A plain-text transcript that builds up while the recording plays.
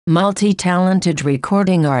Multi-talented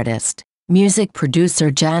recording artist, music producer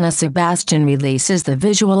Jahna Sebastian releases the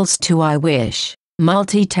visuals to I Wish.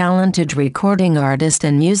 Multi-talented recording artist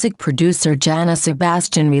and music producer Jahna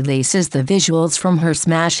Sebastian releases the visuals from her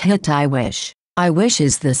smash hit I Wish. I Wish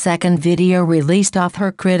is the second video released off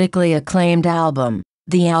her critically acclaimed album,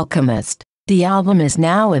 The Alchemist. The album is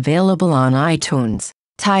now available on iTunes,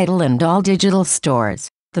 Tidal and all digital stores.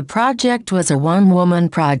 The project was a one-woman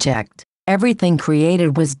project. Everything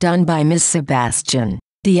created was done by Ms. Sebastian.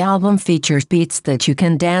 The album features beats that you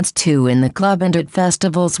can dance to in the club and at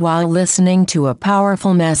festivals while listening to a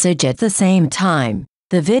powerful message at the same time.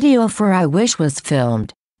 The video for I Wish was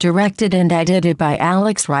filmed, directed and edited by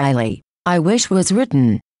Alex Riley. I Wish was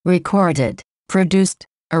written, recorded, produced,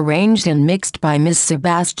 arranged and mixed by Ms.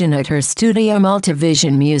 Sebastian at her studio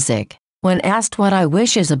Multivizion Music. When asked what I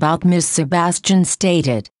Wish is about, Ms. Sebastian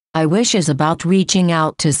stated, "I Wish is about reaching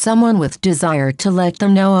out to someone with desire to let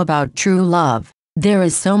them know about true love. There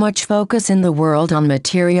is so much focus in the world on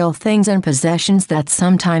material things and possessions that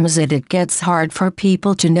sometimes it gets hard for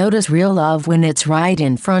people to notice real love when it's right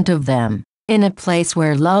in front of them. In a place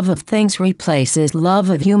where love of things replaces love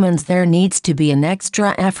of humans, there needs to be an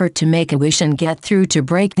extra effort to make a wish and get through to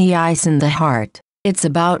break the ice in the heart. It's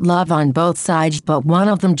about love on both sides, but one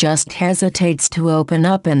of them just hesitates to open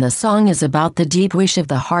up, and the song is about the deep wish of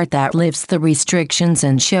the heart that lifts the restrictions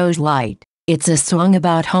and shows light. It's a song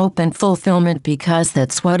about hope and fulfillment because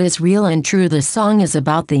that's what is real and true. The song is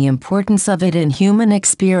about the importance of it in human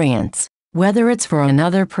experience, whether it's for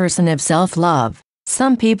another person of self-love.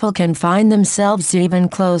 Some people can find themselves even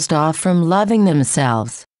closed off from loving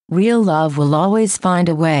themselves. Real love will always find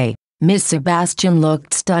a way." Ms. Sebastian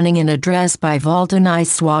looked stunning in a dress by Valentine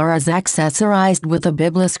Suarez accessorized with a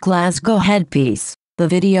Biblis Glasgow headpiece. The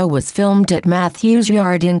video was filmed at Matthews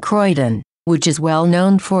Yard in Croydon, which is well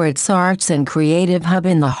known for its arts and creative hub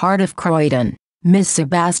in the heart of Croydon. Ms.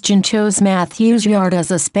 Sebastian chose Matthews Yard as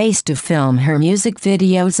a space to film her music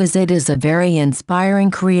videos as it is a very inspiring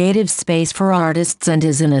creative space for artists and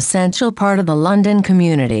is an essential part of the London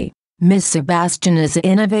community. Ms. Sebastian is an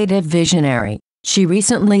innovative visionary. She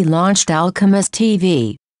recently launched Alchemist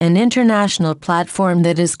TV, an international platform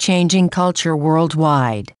that is changing culture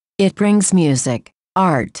worldwide. It brings music,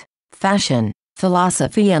 art, fashion,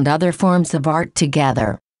 philosophy and other forms of art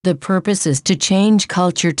together. The purpose is to change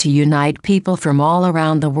culture, to unite people from all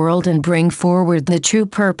around the world and bring forward the true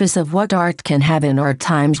purpose of what art can have in our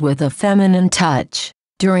times with a feminine touch.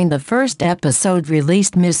 During the first episode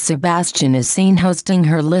released, Ms. Sebastian is seen hosting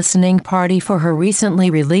her listening party for her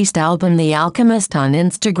recently released album The Alchemist on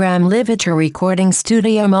Instagram Live at her recording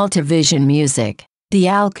studio Multivizion Music. The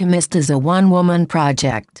Alchemist is a one-woman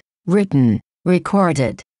project, written,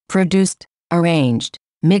 recorded, produced, arranged,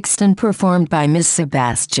 mixed and performed by Ms.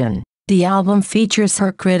 Sebastian. The album features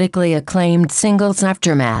her critically acclaimed singles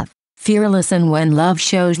Aftermath, Fearless and When Love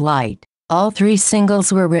Shows Light. All three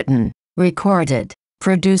singles were written, recorded,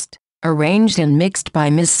 produced, arranged and mixed by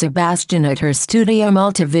Ms. Sebastian at her studio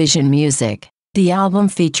Multivizion Music. The album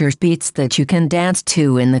features beats that you can dance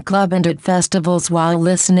to in the club and at festivals while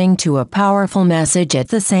listening to a powerful message at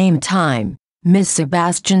the same time. Ms.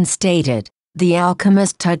 Sebastian stated, "The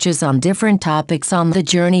Alchemist touches on different topics on the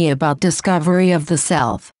journey about discovery of the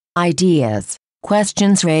self, ideas,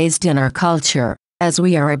 questions raised in our culture. As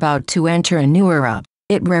we are about to enter a new era,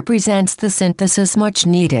 it represents the synthesis much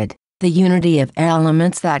needed, the unity of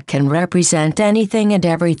elements that can represent anything and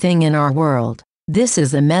everything in our world. This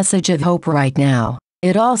is a message of hope right now.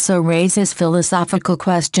 It also raises philosophical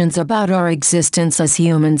questions about our existence as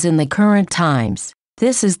humans in the current times.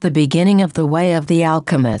 This is the beginning of the way of the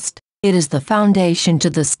Alchemist. It is the foundation to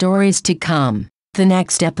the stories to come." The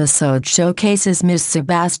next episode showcases Ms.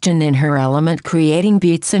 Sebastian in her element, creating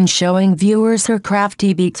beats and showing viewers her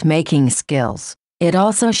crafty beat-making skills. It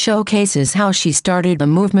also showcases how she started the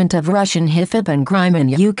movement of Russian hip-hop and grime in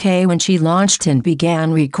UK when she launched and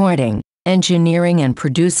began recording, engineering and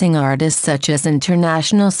producing artists such as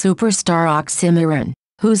international superstar Oxymoron,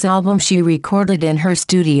 whose album she recorded in her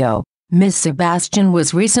studio. Ms. Sebastian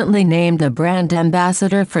was recently named the brand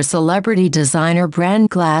ambassador for celebrity designer brand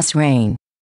Glass Rain.